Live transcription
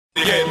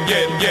Sexy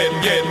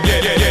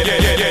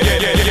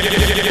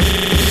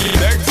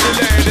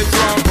ladies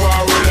want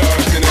war with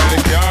us. Inna the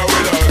car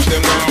with us,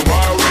 them want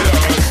war with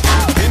us.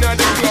 Inna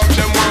the club,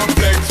 them want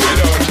flex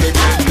with us. To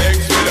get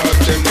next with us,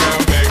 them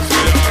want vex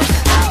with us.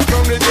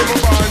 From the day my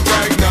bond,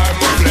 I ignite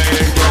my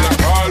flame. Girl, I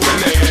call my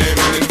name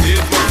and it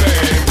is my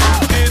fame.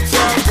 It's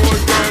all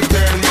good, girl,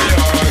 turn me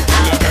on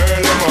till the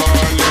early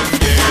morn. Let's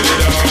get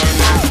it on,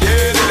 let's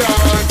get it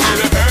on till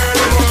the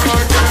early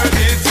morn. Girl,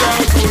 it's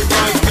all good,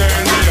 just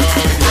turn me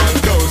on. Girl,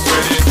 don't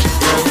sweat it,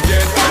 don't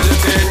get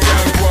agitated.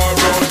 Girl, go and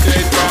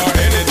rotate for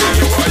anything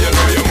you want, you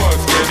know you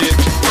must get it.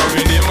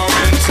 Coming in my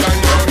mention,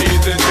 no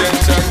easy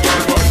tension,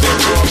 girl, but the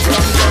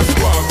program just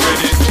walk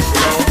with it.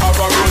 Now have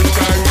a good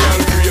time, girl,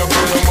 free up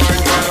on your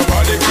mind, girl,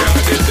 nobody can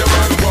this, the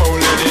man won't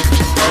let it.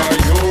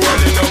 You are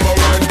the number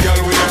one, girl,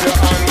 wave your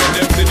hand when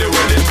them see the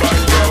wedding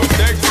band. Yo,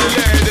 sexy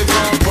ladies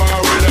want war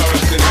with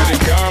us. Inna the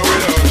car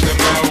with us, them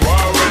want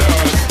war with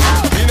us.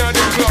 Inna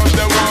the club,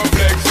 them want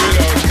flex with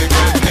us. To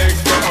get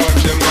next to us,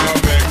 them want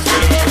vex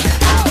with us.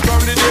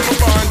 From the day my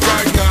bond, I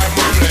ignite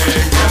my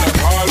flame. Girl, I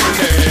call my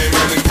name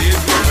and it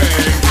is my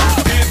fame.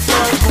 It's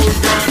all good,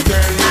 girl,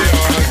 turn me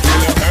on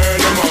till the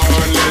early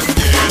morn. Let's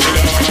get it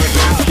on,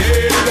 let's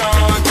get it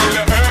on till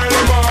the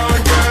early morn.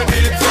 Girl,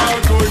 it's all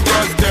good,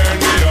 just turn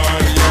me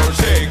on. Yo,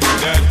 shake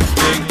that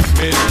thing,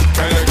 bitch,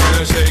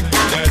 kinda shake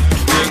that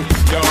thing.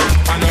 Yo,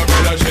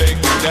 Annabella,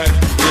 shake that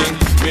thing,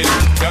 bitch.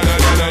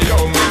 Donna, yo,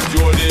 Miss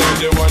Jody and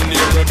the one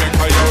named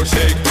Rebecca. Yo,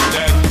 shake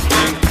that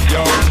thing,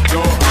 yo,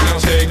 Anna,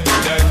 shake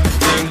that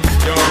thing,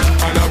 yo,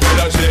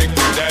 Annabella, shake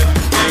that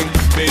thing,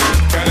 bitch.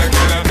 Kinda,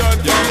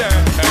 yo, yeah,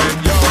 hey,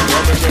 yo,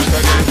 come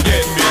and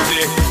get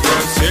busy.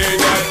 Just shake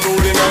that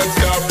booty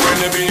non-stop when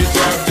the beat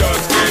drop.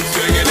 Just keep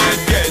swinging it,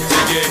 get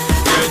jiggy,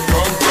 get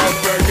drunk, up,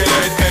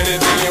 percolate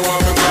anything you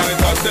want. Because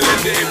it's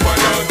hostility if I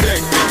don't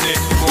take pity.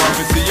 Want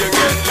to see you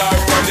get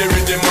live on the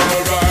rhythm of my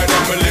ride.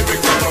 And my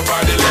lyrics up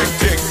about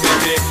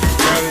electricity.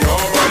 Girl,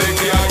 nobody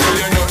can do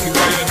you nothing,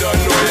 cause you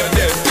don't know your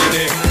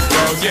destiny.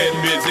 Now get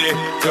busy,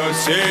 just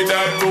shake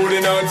that booty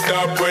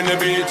non-stop when the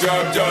beat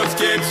drop. Just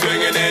keep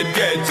swinging it,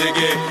 get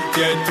jiggy,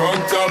 get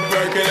drunk, up,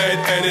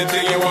 percolate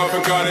anything you want.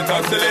 Because it's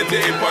hostility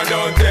if I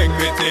don't take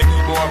pity.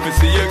 Want to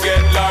see you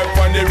get live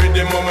on the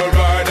rhythm of my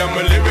ride. And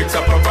my lyrics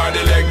up about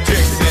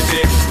electricity.